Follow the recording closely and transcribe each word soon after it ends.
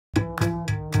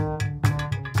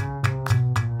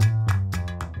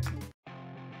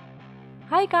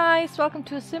Hi guys, welcome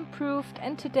to Simproved,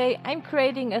 and today I'm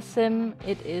creating a sim.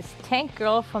 It is Tank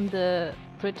Girl from the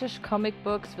British comic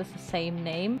books with the same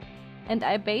name. And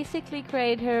I basically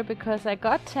create her because I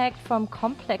got tagged from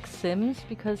Complex Sims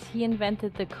because he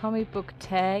invented the comic book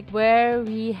tag where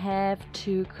we have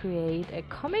to create a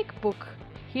comic book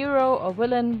hero or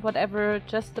villain, whatever,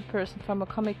 just the person from a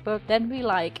comic book that we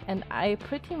like. And I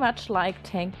pretty much like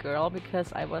Tank Girl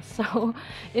because I was so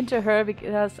into her,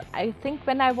 because I think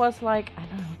when I was like, I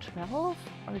don't know, 12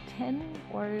 or 10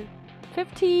 or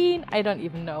 15, I don't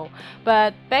even know,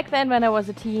 but back then when I was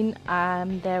a teen,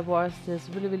 there was this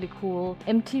really cool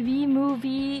MTV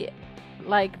movie,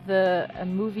 like a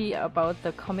movie about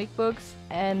the comic books,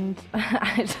 and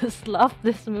I just loved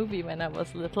this movie when I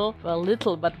was little,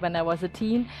 but when I was a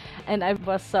teen, and I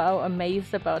was so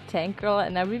amazed about Tank Girl,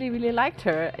 and I really liked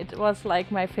her. It was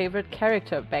like my favorite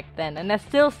character back then, and I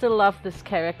still love this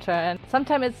character. And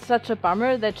sometimes it's such a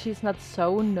bummer that she's not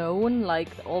so known like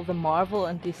all the Marvel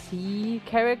and DC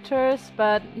characters,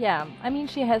 but yeah, I mean,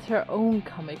 she has her own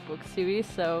comic book series,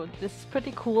 so this is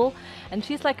pretty cool. And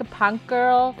she's like a punk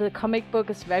girl. The comic book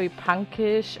is very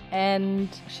punkish, and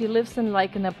she lives in like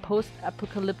in a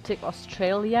post-apocalyptic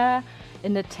Australia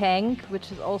in a tank,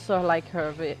 which is also like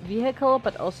her vehicle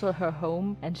but also her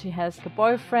home. And she has a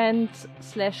boyfriend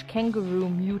slash kangaroo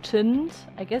mutant.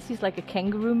 I guess he's like a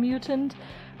kangaroo mutant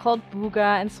called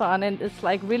Booga and so on, and it's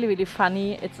like really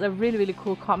funny. It's a really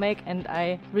cool comic, and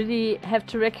I really have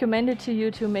to recommend it to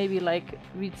you to maybe like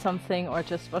read something or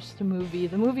just watch the movie.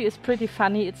 The movie is pretty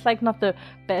funny. It's like not the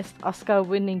best Oscar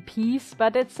winning piece,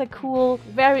 but it's a cool,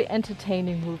 very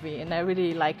entertaining movie, and I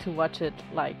really like to watch it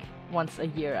like once a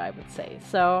year, I would say.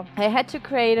 So I had to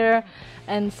create her,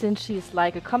 and since she's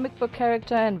like a comic book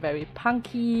character and very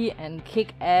punky and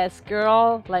kick-ass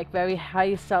girl, like very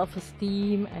high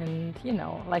self-esteem and, you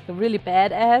know, like a really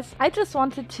badass, I just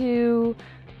wanted to,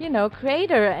 you know, create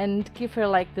her and give her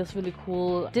like this really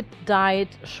cool dip-dyed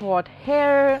short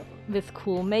hair with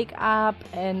cool makeup,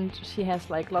 and she has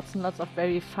like lots and lots of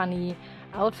very funny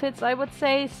outfits, I would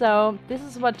say. So this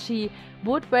is what she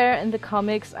would wear in the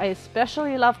comics. I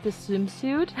especially love the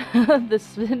swimsuit. The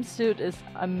swimsuit is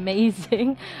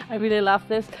amazing. I really love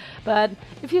this. But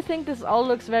if you think this all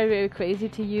looks very crazy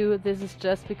to you, this is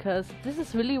just because this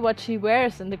is really what she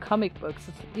wears in the comic books.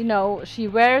 You know, she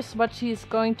wears what she's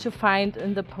going to find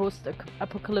in the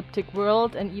post-apocalyptic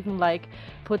world, and even like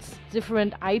puts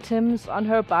different items on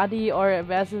her body or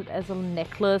wears it as a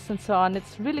necklace and so on.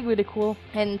 It's really cool,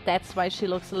 and that's why she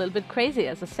looks a little bit crazy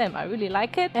as a sim. I really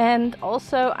like it. And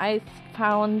also I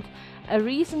found a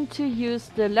reason to use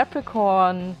the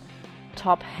leprechaun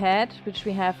top hat, which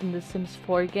we have in the Sims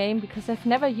 4 game, because I've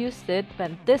never used it,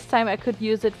 but this time I could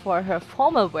use it for her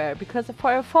formal wear, because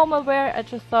for her formal wear I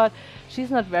just thought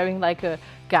she's not wearing like a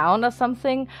gown or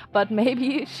something, but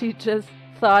maybe she just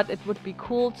thought it would be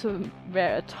cool to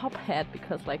wear a top hat,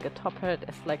 because like a top hat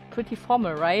is like pretty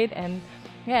formal, right? And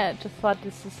yeah, I just thought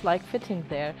this is like fitting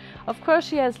there. Of course,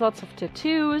 she has lots of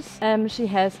tattoos. She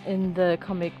has in the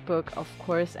comic book, of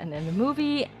course, and in the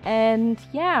movie. And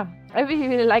yeah, I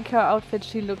really like her outfit.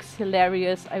 She looks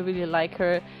hilarious. I really like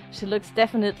her. She looks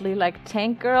definitely like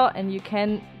Tank Girl, and you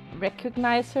can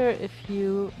recognize her if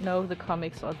you know the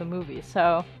comics or the movie.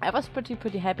 So I was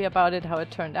pretty happy about it, how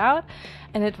it turned out,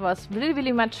 and it was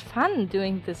really much fun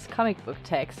doing this comic book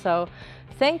tag. So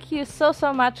thank you so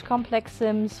much, Complex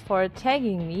Sims, for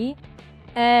tagging me.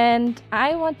 And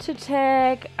I want to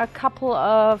tag a couple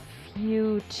of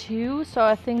you too. So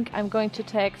I think I'm going to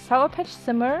tag Sour Patch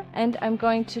Simmer, and I'm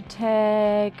going to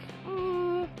tag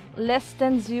Less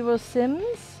Than Zero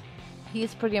Sims.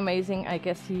 He's pretty amazing. I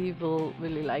guess he will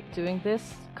really like doing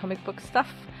this comic book stuff.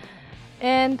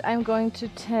 And I'm going to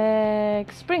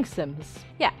tag Spring Sims.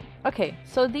 Yeah, okay.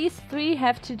 So these three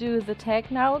have to do the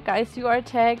tag now. Guys, you are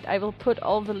tagged. I will put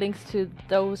all the links to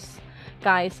those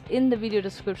guys in the video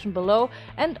description below,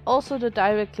 and also the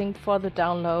direct link for the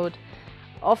download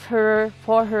of her,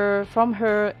 from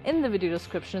her in the video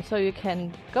description. So you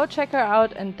can go check her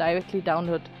out and directly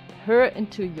download her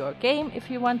into your game if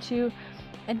you want to.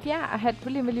 And yeah, I had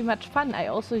really much fun. I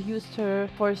also used her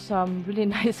for some really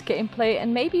nice gameplay,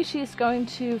 and maybe she's going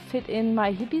to fit in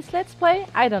my Hippies Let's Play.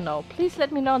 I don't know. Please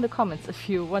let me know in the comments if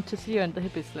you want to see her in the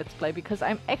Hippies Let's Play, because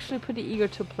I'm actually pretty eager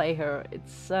to play her.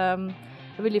 It's a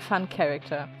really fun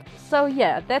character. So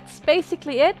yeah, that's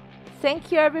basically it.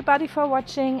 Thank you everybody for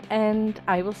watching, and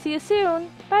I will see you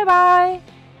soon. Bye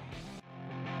bye!